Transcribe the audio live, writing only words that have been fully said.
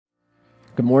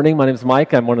Good morning. My name is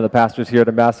Mike. I'm one of the pastors here at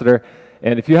Ambassador.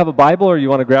 And if you have a Bible or you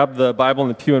want to grab the Bible in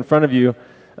the pew in front of you,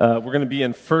 we're going to be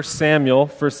in 1 Samuel.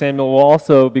 1 Samuel will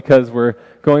also, because we're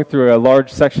going through a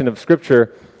large section of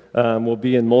Scripture, will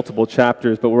be in multiple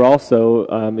chapters. But we're also,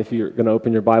 if you're going to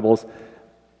open your Bibles,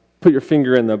 put your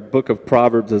finger in the book of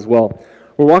Proverbs as well.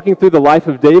 We're walking through the life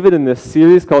of David in this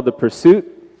series called The Pursuit.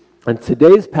 And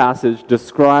today's passage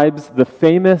describes the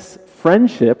famous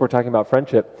friendship, we're talking about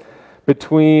friendship,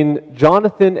 between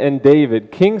Jonathan and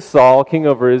David, King Saul, king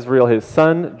over Israel, his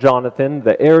son Jonathan,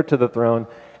 the heir to the throne,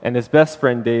 and his best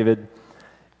friend David.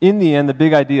 In the end, the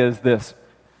big idea is this: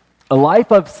 a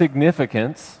life of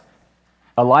significance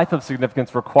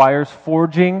requires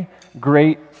forging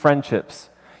great friendships.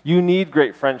 You need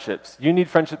great friendships. You need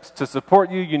friendships to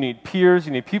support you. You need peers.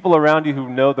 You need people around you who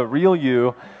know the real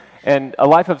you. And a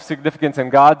life of significance in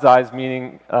God's eyes,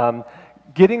 meaning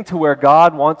getting to where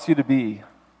God wants you to be,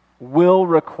 will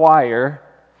require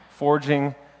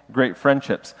forging great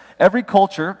friendships. Every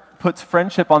culture puts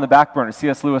friendship on the back burner.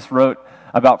 C.S. Lewis wrote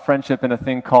about friendship in a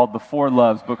thing called The Four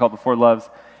Loves, book called The Four Loves,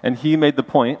 and he made the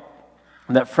point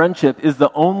that friendship is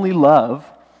the only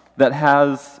love that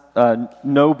has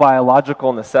no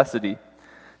biological necessity.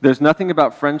 There's nothing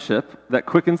about friendship that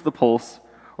quickens the pulse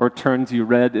or turns you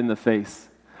red in the face.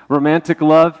 Romantic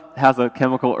love has a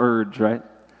chemical urge, right?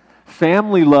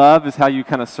 Family love is how you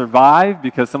kind of survive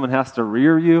because someone has to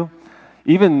rear you.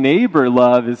 Even neighbor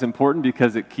love is important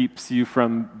because it keeps you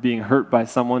from being hurt by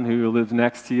someone who lives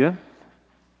next to you.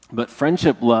 But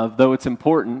friendship love, though it's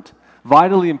important,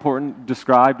 vitally important,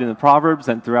 described in the Proverbs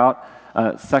and throughout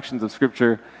sections of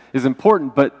Scripture, is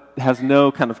important but has no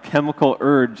kind of chemical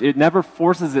urge. It never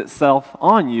forces itself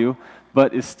on you,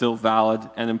 but is still valid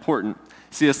and important.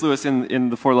 C.S. Lewis in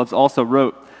The Four Loves also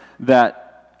wrote that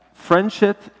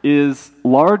friendship is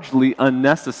largely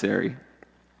unnecessary.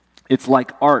 It's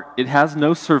like art. It has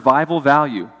no survival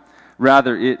value.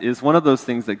 Rather, it is one of those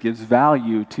things that gives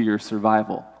value to your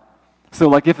survival. So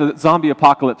like if a zombie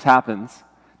apocalypse happens,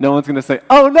 no one's going to say,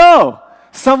 "Oh no,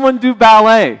 someone do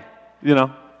ballet,"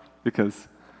 because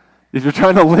if you're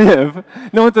trying to live,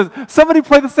 no one says, "Somebody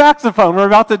play the saxophone, we're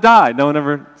about to die." No one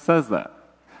ever says that.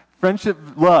 Friendship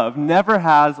love never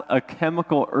has a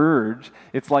chemical urge.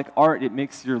 It's like art. It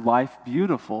makes your life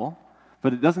beautiful,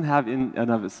 but it doesn't have in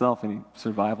and of itself any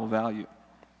survival value.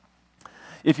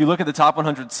 If you look at the top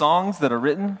 100 songs that are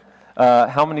written,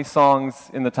 how many songs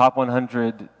in the top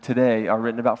 100 today are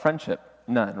written about friendship?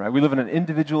 None, right? We live in an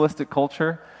individualistic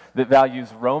culture that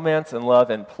values romance and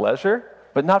love and pleasure,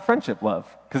 but not friendship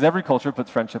love, because every culture puts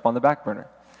friendship on the back burner.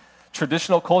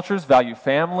 Traditional cultures value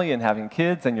family and having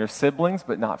kids and your siblings,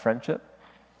 but not friendship.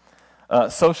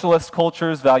 Socialist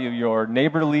cultures value your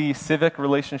neighborly, civic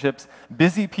relationships.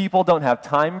 Busy people don't have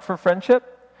time for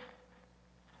friendship.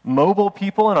 Mobile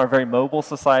people in our very mobile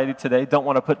society today don't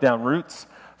want to put down roots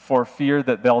for fear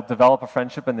that they'll develop a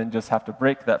friendship and then just have to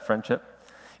break that friendship.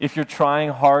 If you're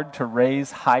trying hard to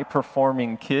raise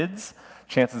high-performing kids,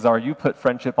 chances are you put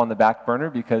friendship on the back burner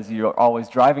because you're always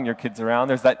driving your kids around.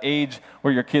 There's that age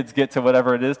where your kids get to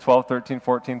whatever it is, 12, 13,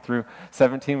 14 through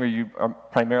 17, where you are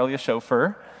primarily a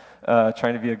chauffeur,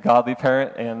 trying to be a godly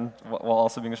parent and while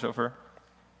also being a chauffeur.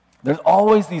 There's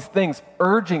always these things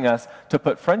urging us to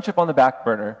put friendship on the back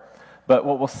burner. But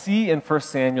what we'll see in 1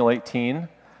 Samuel 18,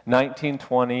 19,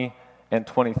 20, and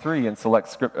 23 in select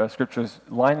scriptures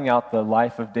lining out the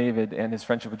life of David and his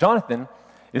friendship with Jonathan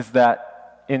is that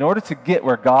in order to get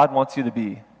where God wants you to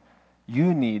be,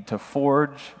 you need to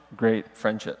forge great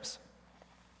friendships.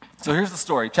 So here's the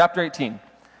story. Chapter 18.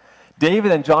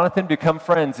 David and Jonathan become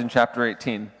friends in chapter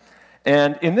 18.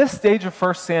 And in this stage of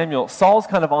 1 Samuel, Saul's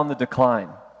kind of on the decline.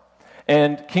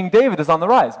 And King David is on the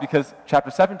rise because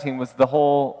chapter 17 was the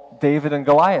whole David and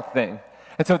Goliath thing.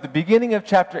 And so at the beginning of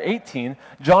chapter 18,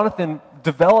 Jonathan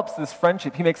develops this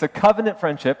friendship. He makes a covenant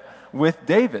friendship with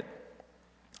David.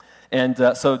 And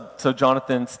so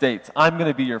Jonathan states, "I'm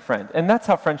going to be your friend." And that's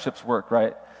how friendships work,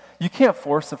 right? You can't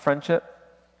force a friendship.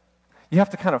 You have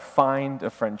to kind of find a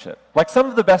friendship. Like some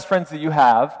of the best friends that you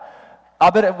have,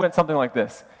 I'll bet it went something like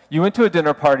this. You went to a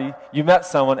dinner party, you met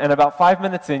someone, and about 5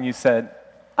 minutes in you said,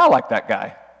 "I like that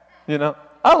guy.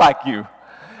 I like you."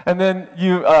 And then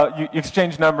you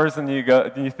exchange numbers and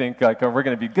you think like, "Oh, we're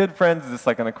going to be good friends. Is this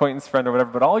like an acquaintance friend or whatever?"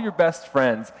 But all your best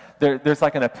friends, there's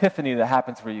like an epiphany that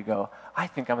happens where you go, "I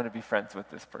think I'm going to be friends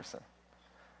with this person."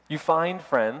 You find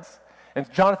friends,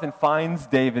 and Jonathan finds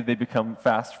David. They become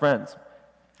fast friends.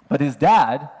 But his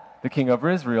dad, the king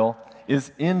over Israel,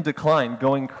 is in decline,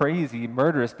 going crazy,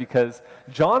 murderous, because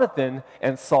Jonathan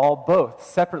and Saul both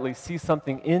separately see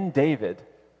something in David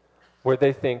where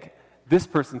they think, this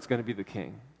person's going to be the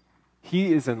king.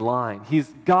 He is in line.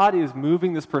 God is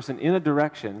moving this person in a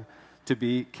direction to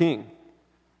be king.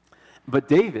 But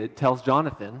David tells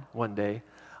Jonathan one day,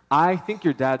 I think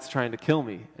your dad's trying to kill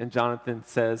me. And Jonathan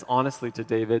says honestly to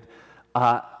David,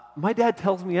 my dad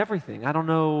tells me everything. I don't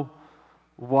know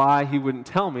why he wouldn't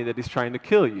tell me that he's trying to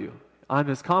kill you. I'm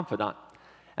his confidant.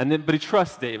 But he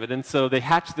trusts David, and so they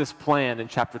hatch this plan in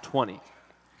chapter 20,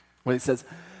 where he says,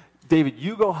 David,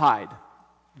 you go hide.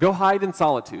 Go hide in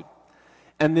solitude.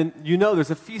 And then there's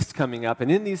a feast coming up,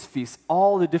 and in these feasts,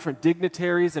 all the different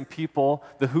dignitaries and people,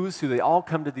 the who's who, they all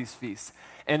come to these feasts.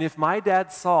 And if my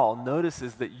dad Saul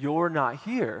notices that you're not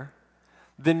here,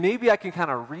 then maybe I can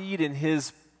kind of read in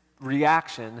his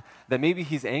reaction that maybe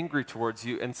he's angry towards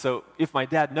you. And so if my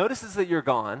dad notices that you're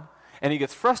gone, and he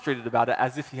gets frustrated about it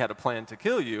as if he had a plan to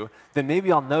kill you, then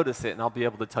maybe I'll notice it and I'll be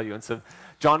able to tell you. And so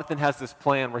Jonathan has this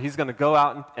plan where he's going to go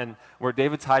out and where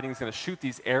David's hiding, he's going to shoot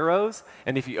these arrows,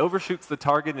 and if he overshoots the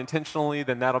target intentionally,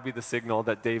 then that'll be the signal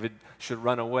that David should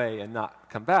run away and not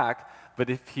come back.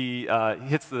 But if he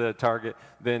hits the target,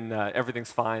 then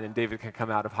everything's fine and David can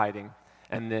come out of hiding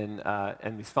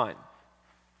and he's fine.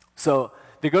 So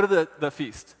they go to the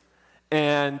feast,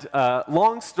 and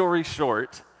long story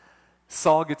short,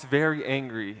 Saul gets very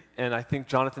angry, and I think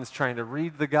Jonathan's trying to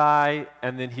read the guy,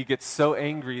 and then he gets so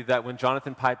angry that when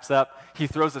Jonathan pipes up, he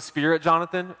throws a spear at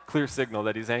Jonathan, clear signal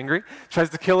that he's angry, tries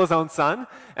to kill his own son,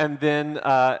 and then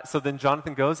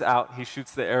Jonathan goes out, he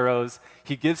shoots the arrows,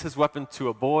 he gives his weapon to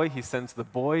a boy, he sends the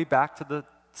boy back to the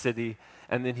city,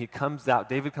 and then David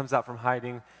comes out from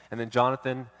hiding, and then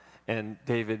Jonathan and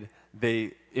David,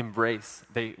 they embrace,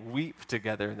 they weep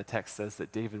together, and the text says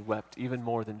that David wept even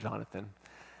more than Jonathan.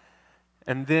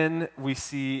 And then we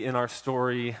see in our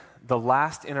story the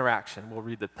last interaction. We'll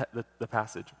read the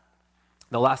passage.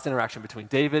 The last interaction between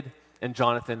David and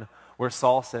Jonathan, where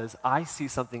Saul says, I see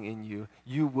something in you.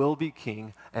 You will be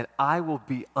king, and I will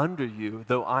be under you.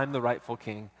 Though I'm the rightful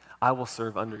king, I will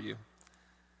serve under you.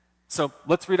 So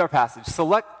let's read our passage.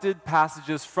 Selected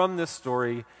passages from this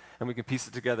story, and we can piece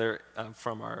it together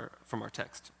from our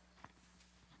text.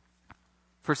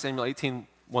 1 Samuel 18,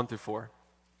 1-4.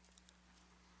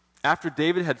 After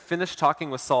David had finished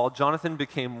talking with Saul, Jonathan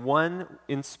became one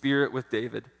in spirit with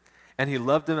David, and he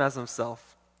loved him as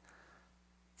himself.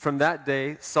 From that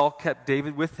day, Saul kept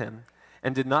David with him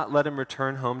and did not let him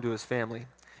return home to his family.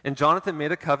 And Jonathan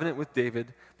made a covenant with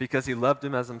David because he loved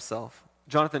him as himself.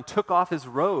 Jonathan took off his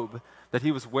robe that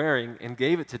he was wearing and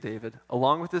gave it to David,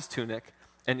 along with his tunic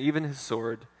and even his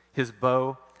sword, his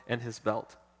bow, and his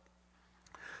belt.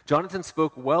 Jonathan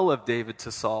spoke well of David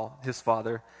to Saul, his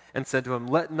father, and said to him,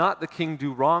 Let not the king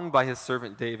do wrong by his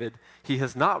servant David. He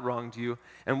has not wronged you,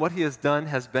 and what he has done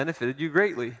has benefited you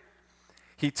greatly.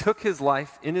 He took his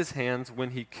life in his hands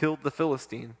when he killed the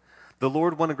Philistine. The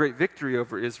Lord won a great victory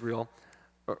over Israel,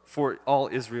 for all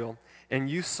Israel, and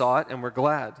you saw it and were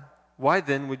glad. Why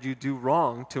then would you do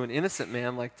wrong to an innocent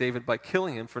man like David by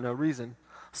killing him for no reason?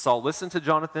 Saul listened to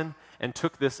Jonathan and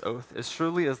took this oath, As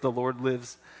surely as the Lord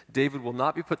lives, David will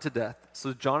not be put to death.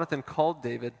 So Jonathan called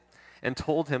David and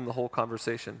told him the whole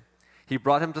conversation. He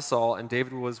brought him to Saul, and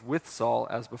David was with Saul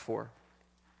as before.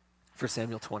 1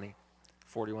 Samuel 20,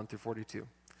 41-42.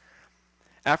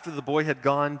 After the boy had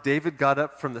gone, David got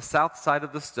up from the south side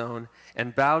of the stone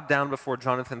and bowed down before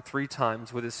Jonathan 3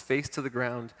 times with his face to the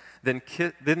ground. Then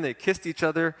they kissed each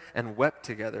other and wept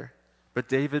together. But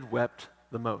David wept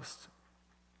the most.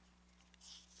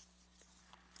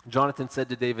 Jonathan said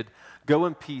to David, Go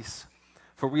in peace,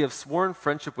 for we have sworn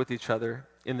friendship with each other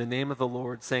in the name of the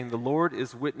Lord, saying, The Lord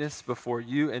is witness before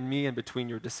you and me and between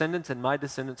your descendants and my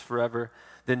descendants forever.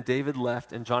 Then David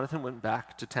left, and Jonathan went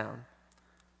back to town.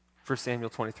 1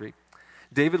 Samuel 23.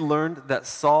 David learned that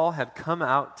Saul had come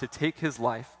out to take his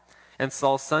life, and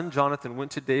Saul's son Jonathan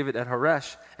went to David at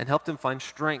Horesh and helped him find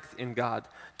strength in God.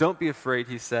 Don't be afraid,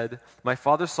 he said. My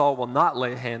father Saul will not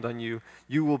lay a hand on you.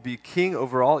 You will be king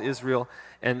over all Israel,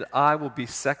 and I will be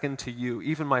second to you.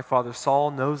 Even my father Saul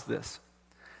knows this.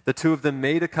 The two of them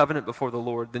made a covenant before the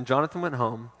Lord. Then Jonathan went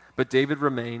home, but David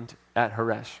remained at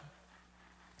Horesh.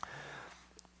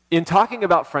 In talking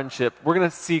about friendship, we're going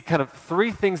to see kind of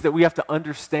 3 things that we have to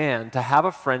understand to have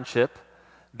a friendship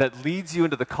that leads you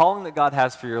into the calling that God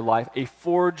has for your life, a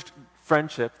forged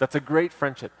friendship that's a great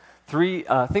friendship. 3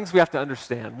 things we have to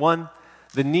understand. 1,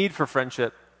 the need for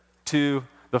friendship. 2,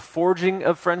 the forging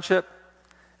of friendship.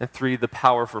 And 3, the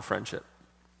power for friendship.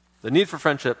 The need for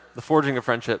friendship, the forging of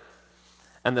friendship,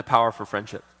 and the power for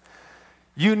friendship.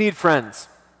 You need friends.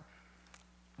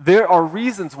 There are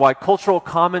reasons why cultural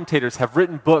commentators have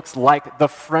written books like The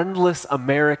Friendless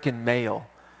American Male,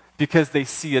 because they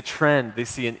see a trend, they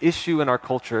see an issue in our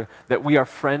culture that we are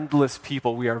friendless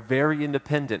people. We are very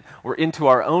independent. We're into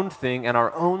our own thing and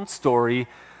our own story,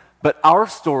 but our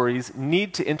stories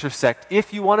need to intersect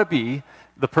if you want to be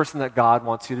the person that God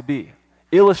wants you to be.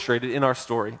 Illustrated in our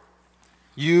story.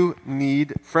 You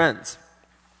need friends.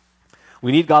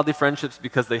 We need godly friendships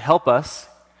because they help us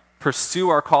pursue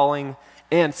our calling,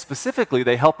 and specifically,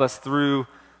 they help us through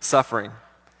suffering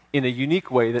in a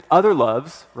unique way that other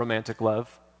loves, romantic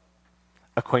love,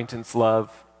 acquaintance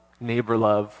love, neighbor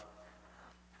love,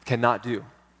 cannot do.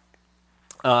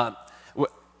 Hannah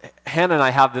and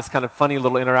I have this kind of funny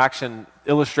little interaction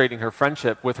illustrating her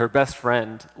friendship with her best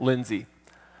friend, Lindsay.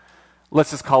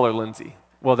 Let's just call her Lindsay.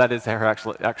 Well, that is her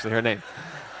actually her name.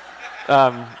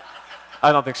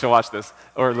 I don't think she'll watch this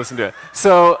or listen to it.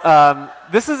 So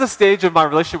this is a stage of my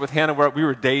relationship with Hannah where we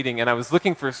were dating, and I was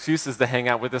looking for excuses to hang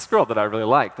out with this girl that I really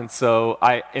liked. And so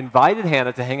I invited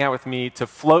Hannah to hang out with me to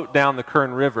float down the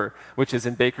Kern River, which is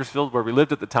in Bakersfield, where we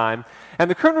lived at the time. And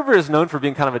the Kern River is known for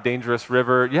being kind of a dangerous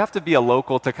river. You have to be a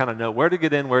local to kind of know where to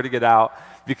get in, where to get out,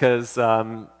 because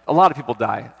a lot of people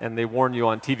die, and they warn you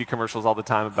on TV commercials all the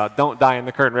time about don't die in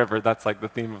the Kern River. That's like the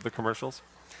theme of the commercials.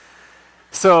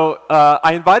 So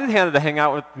I invited Hannah to hang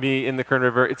out with me in the Kern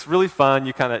River. It's really fun.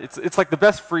 It's like the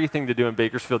best free thing to do in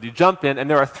Bakersfield. You jump in, and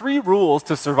there are 3 rules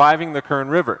to surviving the Kern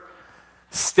River.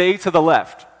 Stay to the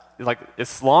left. Like,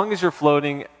 as long as you're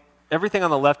floating, everything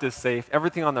on the left is safe.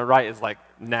 Everything on the right is like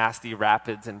nasty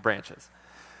rapids and branches.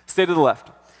 Stay to the left.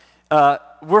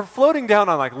 We're floating down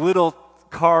on like little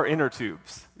car inner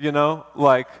tubes, you know,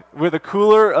 like with a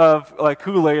cooler of like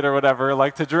Kool-Aid or whatever,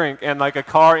 like to drink, and like a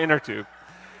car inner tube.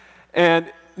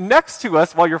 And next to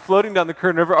us, while you're floating down the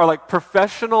Kern River, are like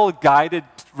professional guided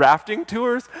rafting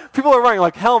tours. People are wearing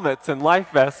like helmets and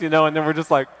life vests, you know, and then we're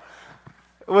just like,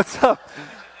 what's up?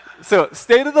 So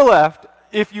stay to the left.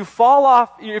 If you fall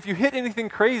off, if you hit anything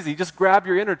crazy, just grab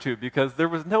your inner tube, because there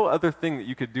was no other thing that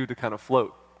you could do to kind of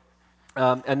float.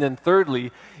 And then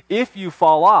thirdly, if you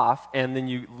fall off and then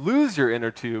you lose your inner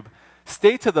tube,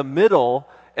 stay to the middle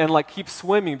and like keep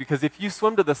swimming, because if you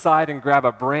swim to the side and grab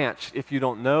a branch, if you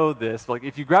don't know this, like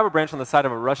if you grab a branch on the side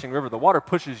of a rushing river, the water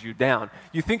pushes you down.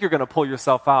 You think you're going to pull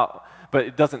yourself out, but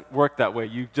it doesn't work that way.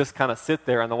 You just kind of sit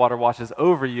there and the water washes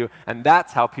over you, and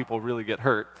that's how people really get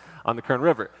hurt on the Kern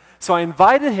River. So I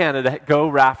invited Hannah to go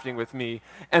rafting with me,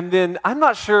 and then I'm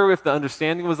not sure if the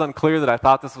understanding was unclear that I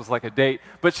thought this was like a date,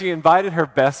 but she invited her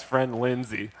best friend,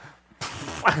 Lindsay.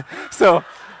 So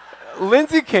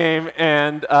Lindsay came,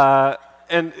 and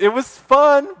it was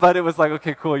fun, but it was like,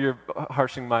 okay, cool, you're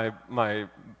harshing my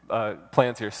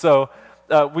plans here. So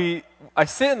I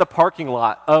sit in the parking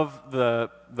lot of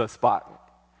the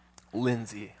spot.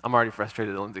 Lindsay, I'm already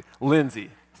frustrated at Lindsay. Lindsay,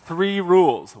 3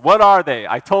 rules. What are they?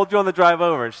 I told you on the drive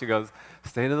over. And she goes,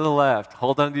 stay to the left,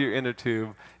 hold on to your inner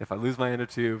tube. If I lose my inner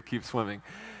tube, keep swimming.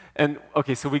 And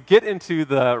okay, so we get into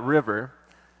the river.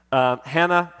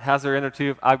 Hannah has her inner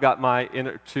tube. I've got my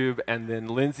inner tube, and then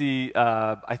Lindsay,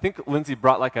 I think Lindsay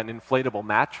brought like an inflatable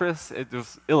mattress. It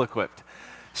was ill-equipped.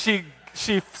 She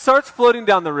starts floating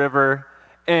down the river,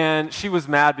 and she was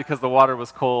mad because the water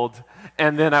was cold.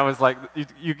 And then I was like,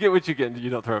 you get what you get, and you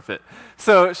don't throw a fit.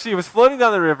 So she was floating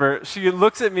down the river. She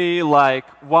looks at me like,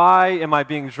 why am I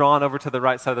being drawn over to the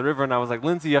right side of the river? And I was like,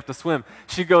 Lindsay, you have to swim.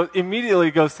 She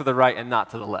immediately goes to the right and not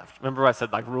to the left. Remember I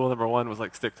said like rule number 1 was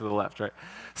like stick to the left, right?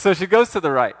 So she goes to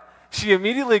the right. She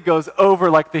immediately goes over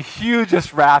like the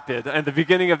hugest rapid at the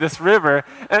beginning of this river.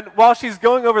 And while she's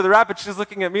going over the rapid, she's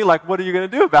looking at me like, what are you going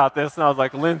to do about this? And I was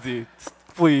like, Lindsay,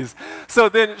 please. So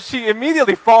then she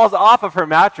immediately falls off of her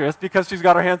mattress because she's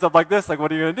got her hands up like this, like,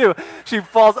 what are you going to do? She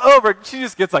falls over. She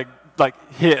just gets like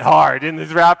hit hard in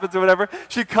these rapids or whatever.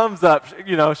 She comes up,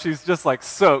 you know, she's just like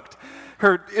soaked.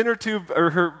 Her inner tube,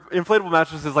 or her inflatable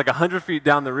mattress, is like 100 feet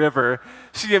down the river.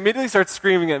 She immediately starts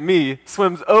screaming at me,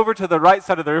 swims over to the right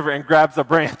side of the river, and grabs a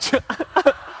branch.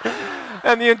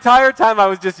 And the entire time I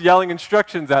was just yelling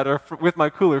instructions at her with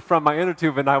my cooler from my inner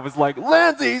tube, and I was like,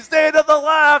 Lindsay, stay to the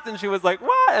left! And she was like,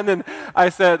 what? And then I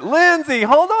said, Lindsay,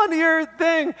 hold on to your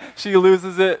thing. She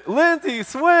loses it. Lindsay,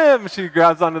 swim! She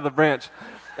grabs onto the branch.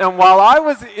 And while I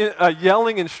was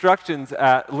yelling instructions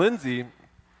at Lindsay,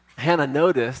 Hannah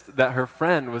noticed that her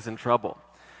friend was in trouble.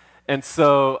 And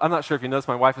so, I'm not sure if you noticed,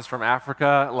 my wife is from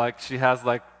Africa. Like, she has,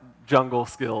 like, jungle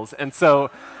skills. And so,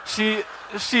 she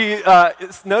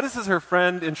notices her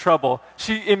friend in trouble.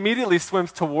 She immediately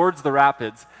swims towards the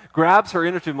rapids, grabs her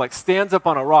inner tube, like, stands up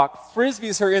on a rock,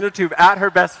 frisbees her inner tube at her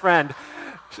best friend.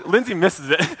 Lindsay misses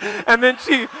it. And then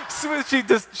she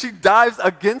dives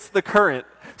against the current,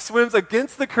 swims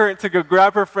against the current to go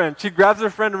grab her friend. She grabs her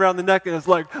friend around the neck and is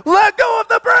like, let go of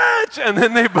the branch! catch! And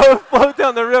then they both float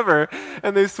down the river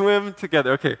and they swim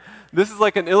together. Okay, this is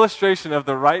like an illustration of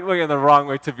the right way and the wrong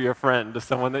way to be a friend to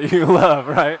someone that you love,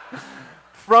 right?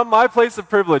 From my place of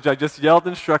privilege, I just yelled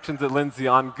instructions at Lindsay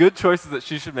on good choices that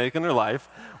she should make in her life,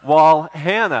 while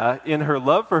Hannah, in her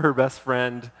love for her best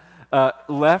friend,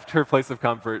 left her place of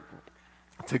comfort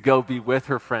to go be with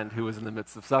her friend who was in the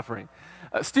midst of suffering.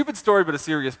 A stupid story, but a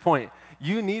serious point.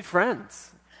 You need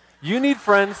friends. You need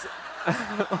friends.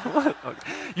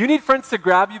 You need friends to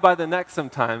grab you by the neck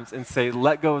sometimes and say,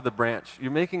 let go of the branch.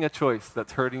 You're making a choice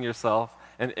that's hurting yourself,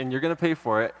 and you're going to pay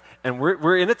for it. And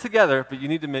we're in it together, but you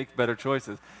need to make better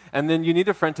choices. And then you need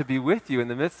a friend to be with you in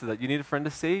the midst of that. You need a friend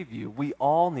to save you. We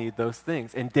all need those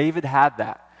things. And David had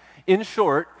that. In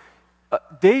short,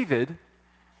 David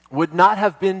would not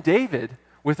have been David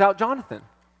without Jonathan.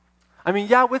 I mean,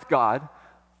 yeah, with God,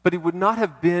 but he would not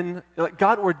have been, like,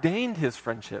 God ordained his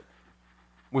friendship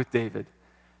with David.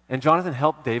 And Jonathan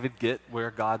helped David get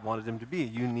where God wanted him to be.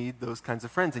 You need those kinds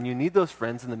of friends, and you need those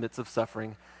friends in the midst of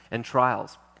suffering and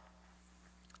trials.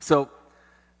 So,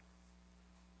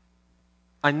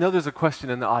 I know there's a question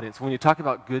in the audience. When you talk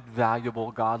about good,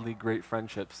 valuable, godly, great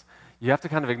friendships, you have to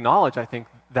kind of acknowledge, I think,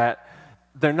 that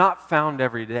they're not found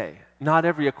every day. Not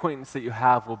every acquaintance that you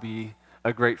have will be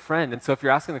a great friend. And so if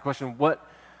you're asking the question, what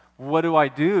do I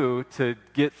do to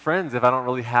get friends if I don't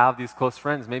really have these close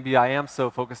friends? Maybe I am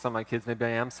so focused on my kids. Maybe I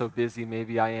am so busy.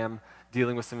 Maybe I am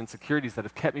dealing with some insecurities that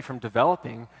have kept me from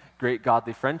developing great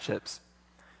godly friendships.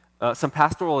 Some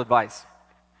pastoral advice.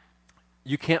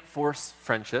 You can't force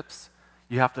friendships.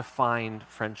 You have to find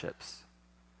friendships.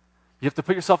 You have to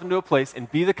put yourself into a place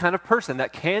and be the kind of person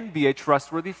that can be a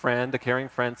trustworthy friend, a caring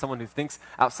friend, someone who thinks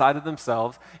outside of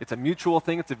themselves. It's a mutual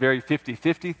thing. It's a very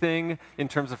 50-50 thing in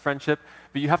terms of friendship.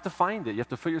 But you have to find it. You have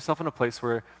to put yourself in a place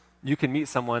where you can meet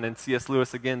someone. And C.S.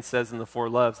 Lewis again says in The Four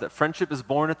Loves that friendship is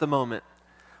born at the moment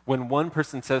when one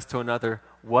person says to another,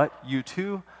 "What, you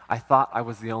too? I thought I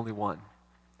was the only one."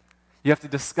 You have to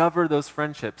discover those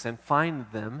friendships and find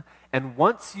them. And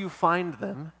once you find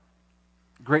them,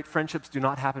 great friendships do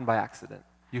not happen by accident.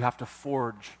 You have to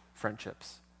forge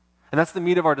friendships. And that's the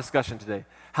meat of our discussion today,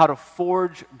 how to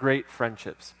forge great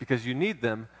friendships, because you need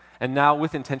them. And now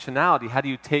with intentionality, how do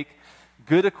you take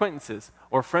good acquaintances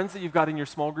or friends that you've got in your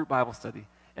small group Bible study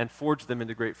and forge them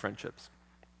into great friendships?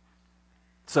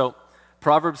 So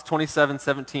Proverbs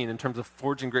 27:17, in terms of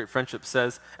forging great friendships,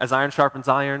 says, as iron sharpens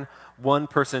iron, one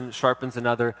person sharpens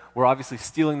another. We're obviously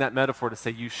stealing that metaphor to say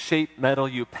you shape metal,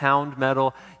 you pound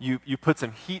metal, you put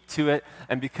some heat to it.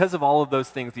 And because of all of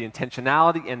those things, the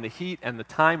intentionality and the heat and the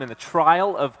time and the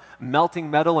trial of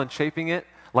melting metal and shaping it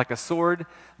like a sword,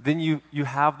 then you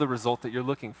have the result that you're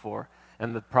looking for.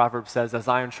 And the proverb says, as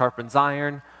iron sharpens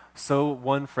iron, so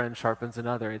one friend sharpens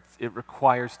another. It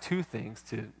requires two things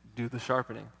to do the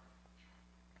sharpening.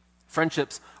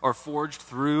 Friendships are forged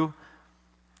through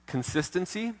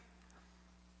consistency,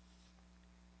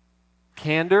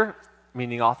 candor,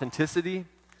 meaning authenticity,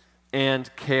 and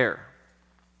care.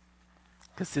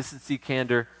 Consistency,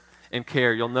 candor, and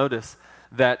care. You'll notice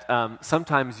that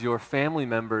sometimes your family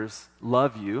members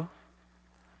love you,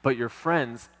 but your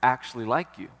friends actually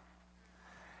like you.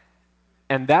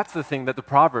 And that's the thing that the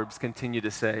Proverbs continue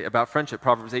to say about friendship.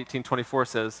 Proverbs 18:24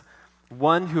 says,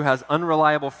 one who has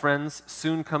unreliable friends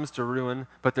soon comes to ruin,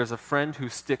 but there's a friend who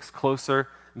sticks closer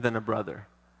than a brother.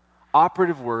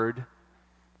 Operative word,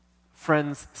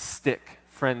 friends stick,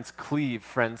 friends cleave,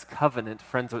 friends covenant,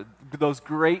 friends, those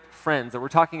great friends that we're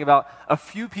talking about, a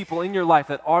few people in your life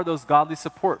that are those godly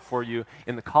support for you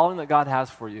in the calling that God has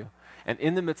for you. And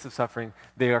in the midst of suffering,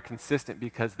 they are consistent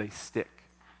because they stick.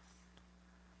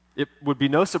 It would be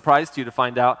no surprise to you to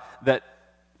find out that,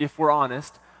 if we're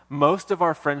honest, most of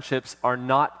our friendships are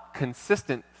not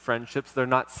consistent friendships. They're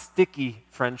not sticky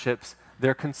friendships.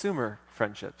 They're consumer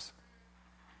friendships.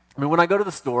 I mean, when I go to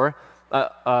the store,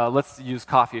 let's use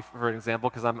coffee for an example,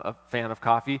 because I'm a fan of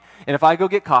coffee. And if I go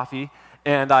get coffee,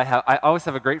 and I always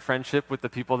have a great friendship with the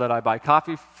people that I buy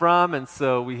coffee from, and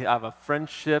so we have a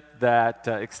friendship that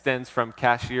extends from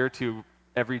cashier to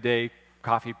everyday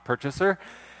coffee purchaser.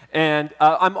 And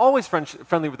I'm always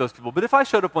friendly with those people. But if I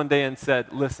showed up one day and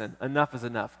said, listen, enough is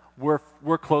enough.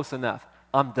 We're close enough.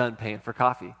 I'm done paying for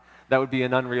coffee. That would be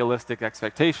an unrealistic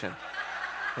expectation,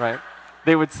 right?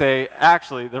 They would say,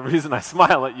 actually, the reason I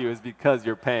smile at you is because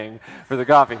you're paying for the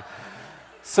coffee.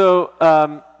 So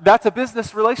that's a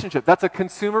business relationship. That's a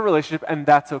consumer relationship, and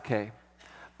that's okay.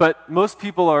 But most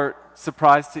people are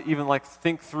surprised to even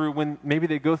think through when maybe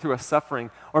they go through a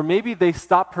suffering, or maybe they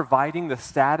stop providing the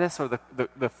status or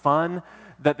the fun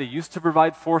that they used to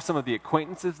provide for some of the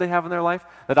acquaintances they have in their life,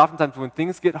 that oftentimes when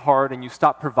things get hard and you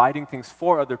stop providing things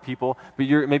for other people, but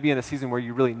you're maybe in a season where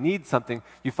you really need something,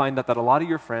 you find out that a lot of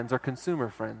your friends are consumer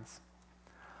friends.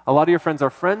 A lot of your friends are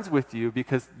friends with you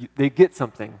because they get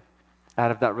something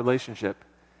out of that relationship.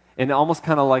 And it almost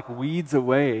kind of like weeds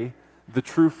away the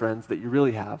true friends that you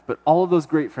really have. But all of those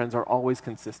great friends are always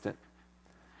consistent.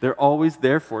 They're always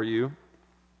there for you.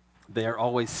 They are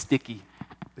always sticky.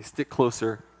 They stick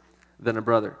closer than a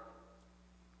brother.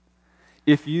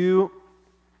 If you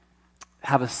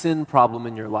have a sin problem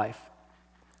in your life,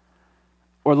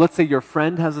 or let's say your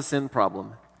friend has a sin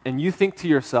problem, and you think to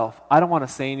yourself, I don't want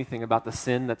to say anything about the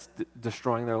sin that's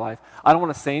destroying their life. I don't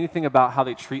want to say anything about how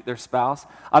they treat their spouse.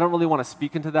 I don't really want to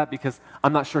speak into that because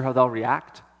I'm not sure how they'll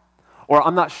react. Or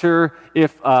I'm not sure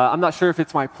if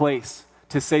it's my place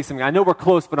to say something. I know we're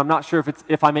close, but I'm not sure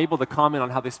if I'm able to comment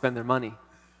on how they spend their money.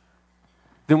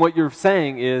 Then what you're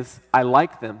saying is, I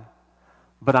like them,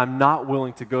 but I'm not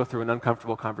willing to go through an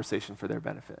uncomfortable conversation for their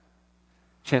benefit.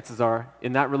 Chances are,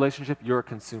 in that relationship, you're a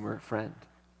consumer friend.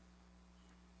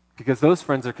 Because those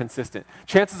friends are consistent.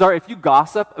 Chances are, if you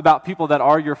gossip about people that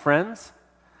are your friends,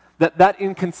 that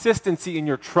inconsistency in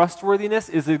your trustworthiness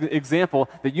is an example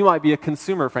that you might be a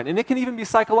consumer friend. And it can even be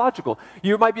psychological.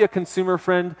 You might be a consumer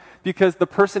friend because the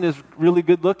person is really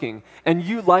good looking, and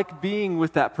you like being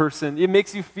with that person. It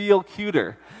makes you feel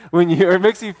cuter, or it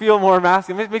makes you feel more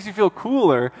masculine. It makes you feel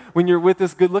cooler when you're with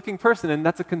this good looking person, and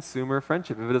that's a consumer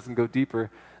friendship if it doesn't go deeper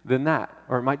than that.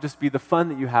 Or it might just be the fun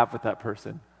that you have with that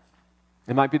person.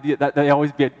 It might be that they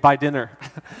always buy dinner.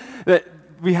 That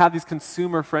we have these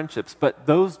consumer friendships, but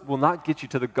those will not get you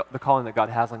to the calling that God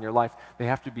has on your life. They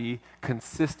have to be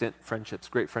consistent friendships.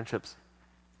 Great friendships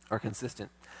are consistent.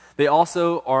 They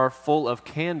also are full of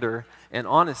candor and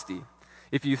honesty.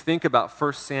 If you think about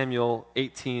 1 Samuel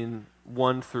 18,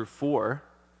 1 through 4,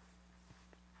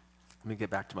 let me get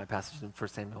back to my passage in 1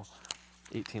 Samuel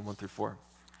 18, 1 through 4.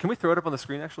 Can we throw it up on the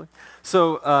screen, actually?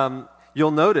 So you'll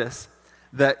notice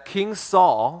that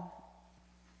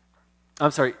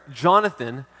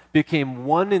Jonathan became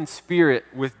one in spirit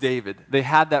with David. They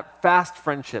had that fast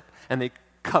friendship, and they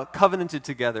covenanted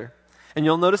together. And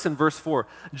you'll notice in verse 4,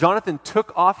 Jonathan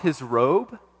took off his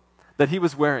robe that he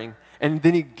was wearing, and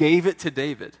then he gave it to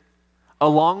David,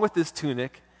 along with his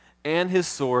tunic and his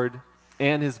sword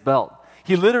and his belt.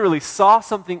 He literally saw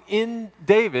something in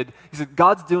David. He said,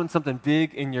 God's doing something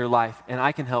big in your life, and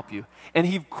I can help you. And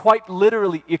he quite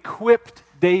literally equipped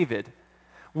David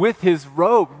with his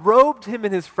robe, robed him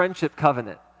in his friendship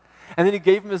covenant. And then he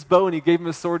gave him his bow, and he gave him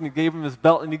his sword, and he gave him his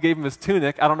belt, and he gave him his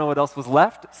tunic. I don't know what else was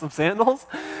left, some sandals.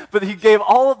 But he gave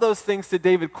all of those things to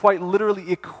David, quite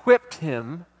literally equipped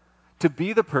him to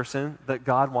be the person that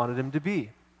God wanted him to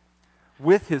be.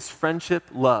 With his friendship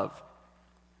love,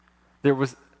 there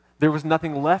was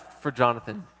nothing left for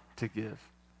Jonathan to give.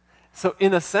 So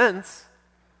in a sense,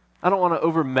 I don't want to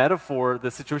over-metaphor the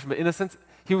situation, but in a sense,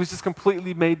 he was just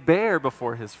completely made bare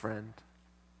before his friend.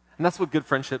 And that's what good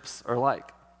friendships are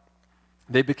like.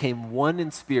 They became one in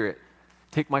spirit.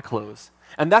 Take my clothes.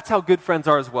 And that's how good friends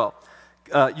are as well.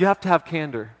 You have to have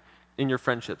candor in your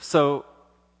friendships. So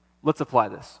let's apply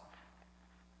this.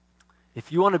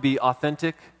 If you want to be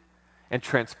authentic and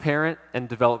transparent and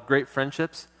develop great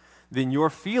friendships, then your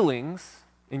feelings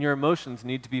and your emotions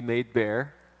need to be made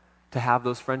bare to have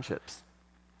those friendships.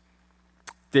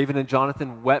 David and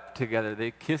Jonathan wept together.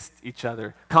 They kissed each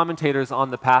other. Commentators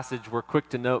on the passage were quick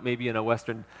to note, maybe in a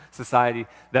Western society,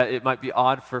 that it might be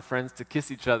odd for friends to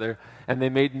kiss each other. And they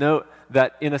made note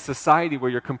that in a society where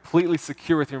you're completely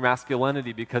secure with your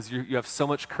masculinity because you have so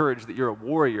much courage that you're a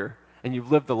warrior and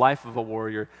you've lived the life of a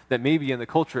warrior, that maybe in the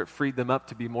culture it freed them up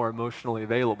to be more emotionally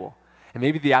available. And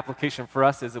maybe the application for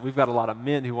us is that we've got a lot of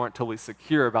men who aren't totally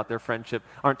secure about their friendship,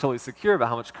 aren't totally secure about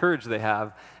how much courage they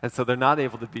have, and so they're not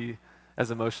able to be as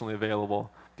emotionally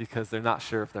available because they're not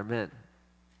sure if they're men.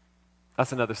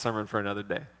 That's another sermon for another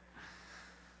day.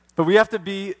 But we have to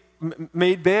be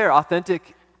made bare,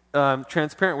 authentic,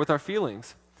 transparent with our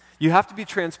feelings. You have to be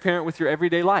transparent with your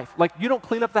everyday life. Like, you don't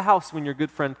clean up the house when your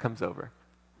good friend comes over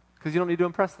because you don't need to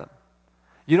impress them.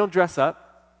 You don't dress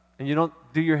up and you don't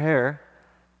do your hair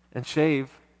and shave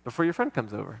before your friend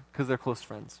comes over because they're close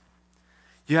friends.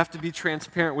 You have to be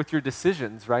transparent with your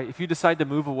decisions, right? If you decide to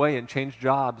move away and change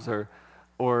jobs or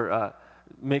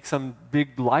make some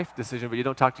big life decision, but you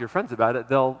don't talk to your friends about it,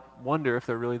 they'll wonder if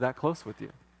they're really that close with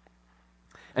you.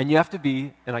 And you have to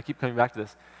be, and I keep coming back to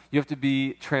this, you have to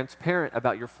be transparent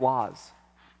about your flaws.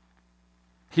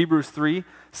 Hebrews 3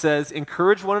 says,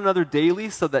 encourage one another daily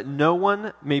so that no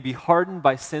one may be hardened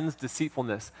by sin's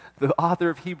deceitfulness. The author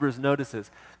of Hebrews notices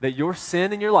that your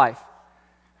sin in your life,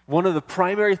 one of the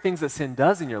primary things that sin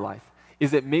does in your life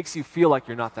is it makes you feel like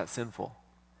you're not that sinful.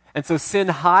 And so sin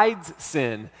hides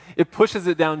sin. It pushes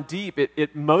it down deep.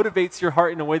 It motivates your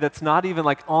heart in a way that's not even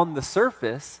like on the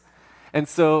surface. And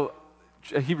so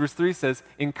Hebrews 3 says,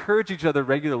 encourage each other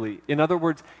regularly. In other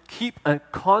words, keep a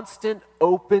constant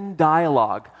open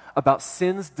dialogue about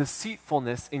sin's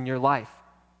deceitfulness in your life.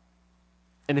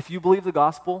 And if you believe the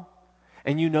gospel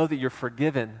and you know that you're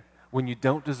forgiven when you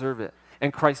don't deserve it,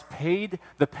 and Christ paid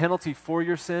the penalty for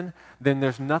your sin, then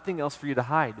there's nothing else for you to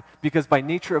hide. Because by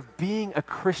nature of being a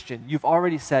Christian, you've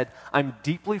already said, I'm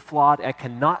deeply flawed, I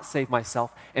cannot save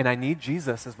myself, and I need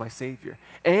Jesus as my Savior.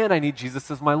 And I need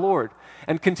Jesus as my Lord.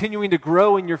 And continuing to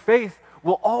grow in your faith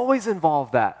will always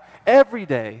involve that, every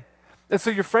day. And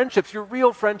so your friendships, your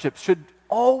real friendships, should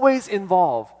always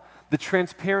involve the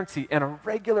transparency and a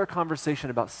regular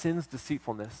conversation about sin's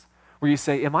deceitfulness, where you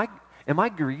say, am I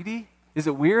greedy? Is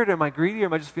it weird? Am I greedy or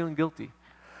am I just feeling guilty?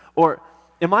 Or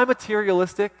am I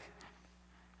materialistic?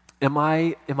 Am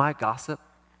I gossip?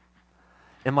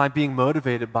 Am I being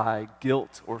motivated by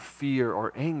guilt or fear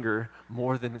or anger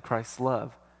more than Christ's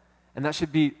love? And that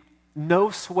should be no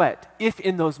sweat if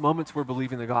in those moments we're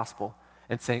believing the gospel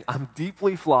and saying, I'm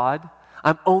deeply flawed.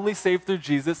 I'm only saved through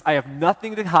Jesus. I have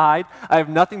nothing to hide. I have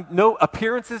no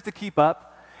appearances to keep up.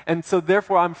 And so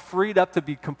therefore, I'm freed up to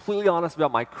be completely honest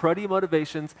about my cruddy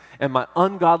motivations and my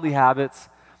ungodly habits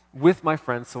with my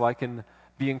friends so I can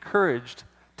be encouraged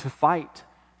to fight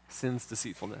sin's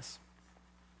deceitfulness.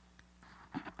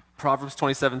 Proverbs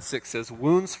 27:6 says,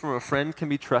 wounds from a friend can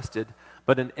be trusted,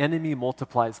 but an enemy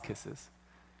multiplies kisses.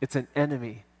 It's an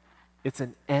enemy. It's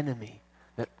an enemy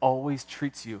that always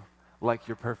treats you like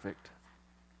you're perfect.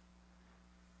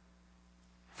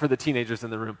 For the teenagers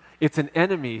in the room, it's an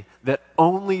enemy that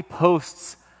only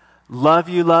posts, love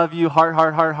you, heart,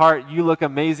 heart, heart, heart, you look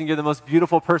amazing, you're the most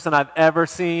beautiful person I've ever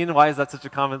seen. Why is that such a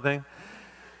common thing?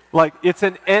 Like, it's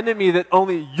an enemy that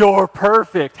only, you're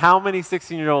perfect. How many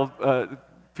 16-year-old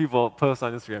people post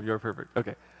on Instagram, you're perfect?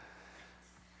 Okay.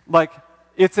 Like,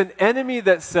 it's an enemy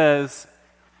that says,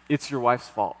 it's your wife's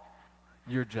fault.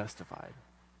 You're justified.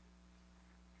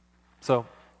 So,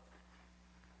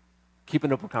 keep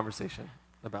an open conversation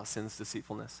about sin's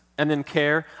deceitfulness. And then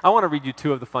care. I want to read you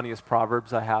two of the funniest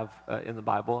proverbs I have in the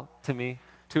Bible, to me.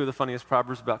 Two of the funniest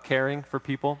proverbs about caring for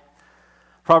people.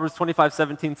 Proverbs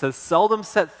 25:17 says, seldom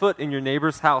set foot in your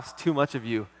neighbor's house too much of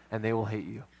you, and they will hate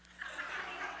you.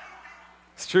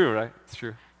 It's true, right? It's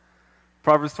true.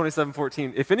 Proverbs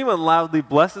 27:14, if anyone loudly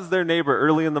blesses their neighbor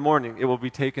early in the morning, it will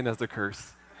be taken as a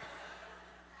curse.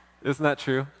 Isn't that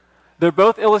true? They're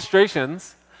both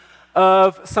illustrations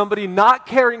of somebody not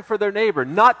caring for their neighbor,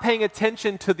 not paying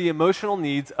attention to the emotional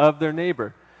needs of their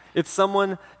neighbor. It's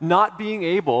someone not being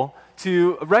able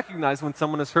to recognize when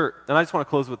someone is hurt. And I just want to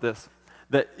close with this,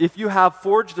 that if you have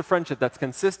forged a friendship that's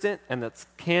consistent and that's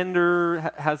candor,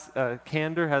 has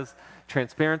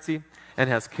transparency and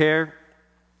has care,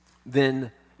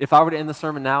 then if I were to end the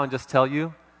sermon now and just tell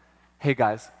you, hey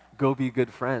guys, go be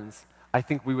good friends, I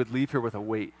think we would leave here with a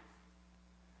weight.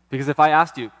 Because if I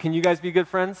asked you, can you guys be good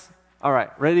friends? All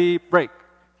right, ready, break.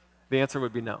 The answer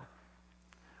would be no.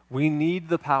 We need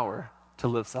the power to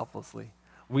live selflessly.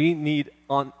 We need,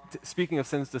 speaking of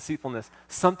sin's deceitfulness,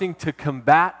 something to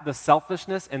combat the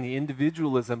selfishness and the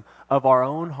individualism of our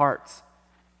own hearts.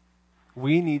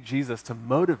 We need Jesus to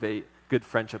motivate good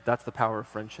friendship. That's the power of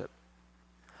friendship.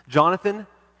 Jonathan,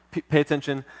 pay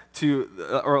attention to,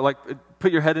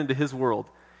 put your head into his world.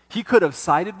 He could have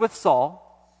sided with Saul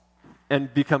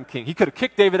and become king. He could have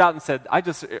kicked David out and said, I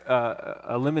just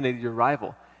eliminated your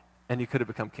rival, and he could have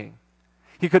become king.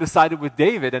 He could have sided with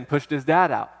David and pushed his dad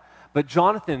out. But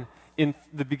Jonathan, in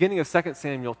the beginning of 2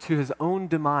 Samuel, to his own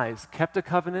demise, kept a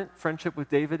covenant friendship with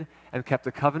David and kept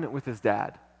a covenant with his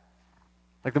dad.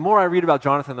 Like, the more I read about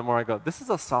Jonathan, the more I go, this is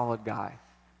a solid guy.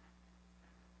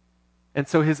 And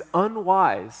so his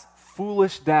unwise,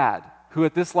 foolish dad, who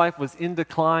at this life was in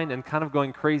decline and kind of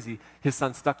going crazy, his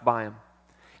son stuck by him.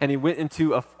 And he went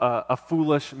into a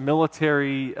foolish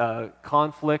military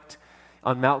conflict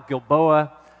on Mount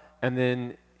Gilboa, and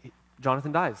then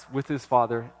Jonathan dies with his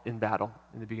father in battle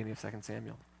in the beginning of 2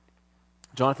 Samuel.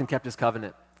 Jonathan kept his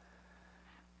covenant.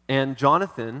 And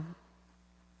Jonathan,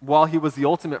 while he was the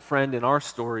ultimate friend in our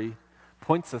story,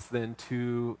 points us then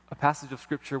to a passage of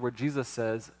Scripture where Jesus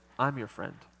says, I'm your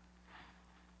friend.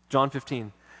 John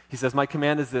 15, he says, my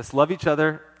command is this, love each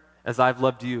other as I've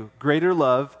loved you. Greater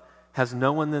love has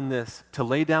no one than this, to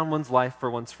lay down one's life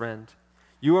for one's friend.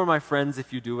 You are my friends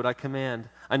if you do what I command.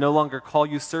 I no longer call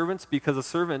you servants because a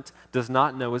servant does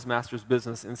not know his master's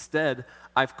business. Instead,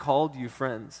 I've called you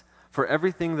friends. For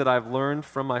everything that I've learned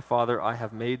from my Father, I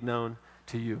have made known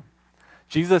to you.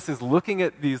 Jesus is looking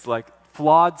at these like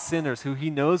flawed sinners who he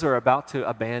knows are about to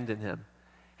abandon him.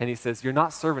 And he says, you're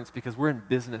not servants because we're in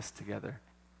business together.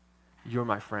 You're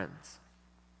my friends.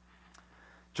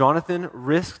 Jonathan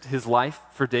risked his life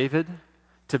for David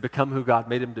to become who God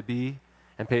made him to be.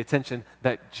 And pay attention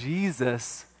that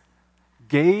Jesus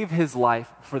gave his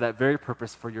life for that very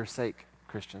purpose for your sake,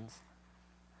 Christians.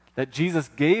 That Jesus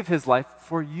gave his life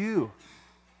for you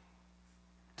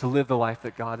to live the life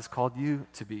that God has called you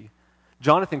to be.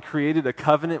 Jonathan created a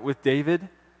covenant with David,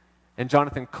 and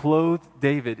Jonathan clothed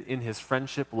David in his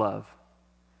friendship love.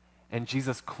 And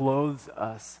Jesus clothes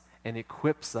us and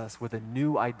equips us with a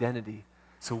new identity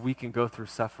so we can go through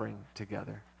suffering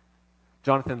together.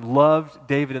 Jonathan loved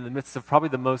David in the midst of probably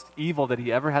the most evil that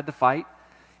he ever had to fight,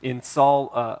 in Saul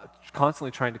constantly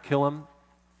trying to kill him.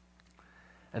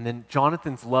 And then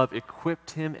Jonathan's love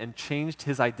equipped him and changed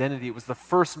his identity. It was the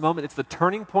first moment, it's the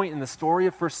turning point in the story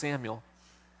of 1 Samuel,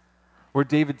 where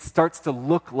David starts to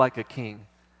look like a king.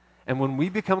 And when we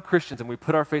become Christians and we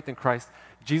put our faith in Christ,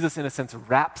 Jesus, in a sense,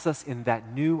 wraps us in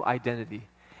that new identity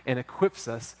and equips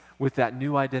us with that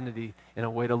new identity in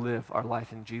a way to live our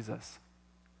life in Jesus.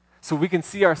 So we can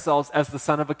see ourselves as the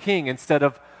son of a king instead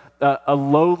of a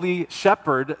lowly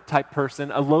shepherd type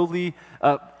person, a lowly,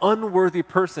 unworthy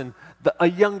person, a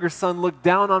younger son looked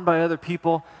down on by other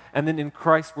people, and then in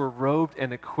Christ we're robed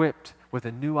and equipped with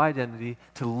a new identity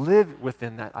to live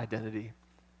within that identity.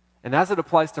 And as it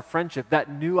applies to friendship,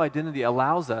 that new identity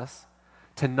allows us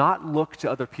to not look to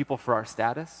other people for our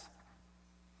status,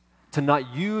 to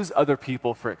not use other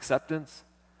people for acceptance,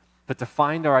 but to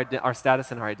find our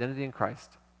status and our identity in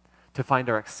Christ, to find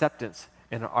our acceptance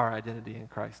in our identity in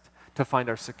Christ, to find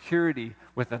our security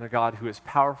within a God who is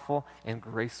powerful and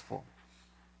graceful.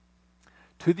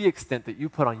 To the extent that you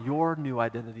put on your new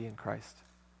identity in Christ,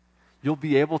 you'll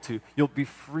be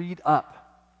freed up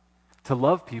to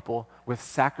love people with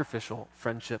sacrificial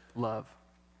friendship love.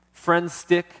 Friends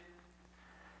stick.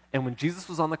 And when Jesus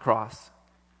was on the cross,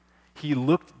 he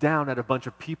looked down at a bunch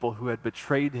of people who had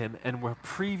betrayed him and were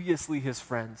previously his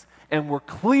friends and were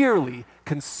clearly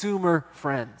consumer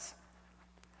friends.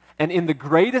 And in the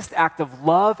greatest act of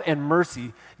love and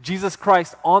mercy, Jesus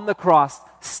Christ on the cross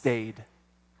stayed.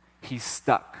 He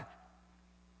stuck.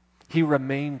 He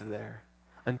remained there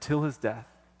until his death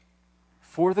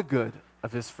for the good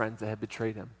of his friends that had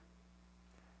betrayed him.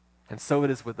 And so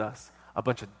it is with us, a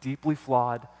bunch of deeply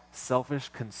flawed, selfish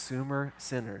consumer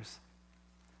sinners,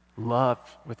 loved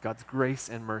with God's grace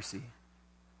and mercy,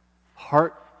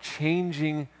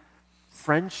 heart-changing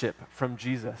friendship from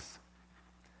Jesus.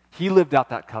 He lived out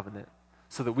that covenant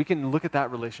so that we can look at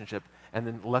that relationship and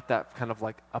then let that kind of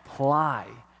like apply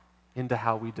into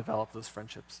how we develop those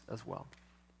friendships as well.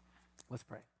 Let's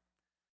pray.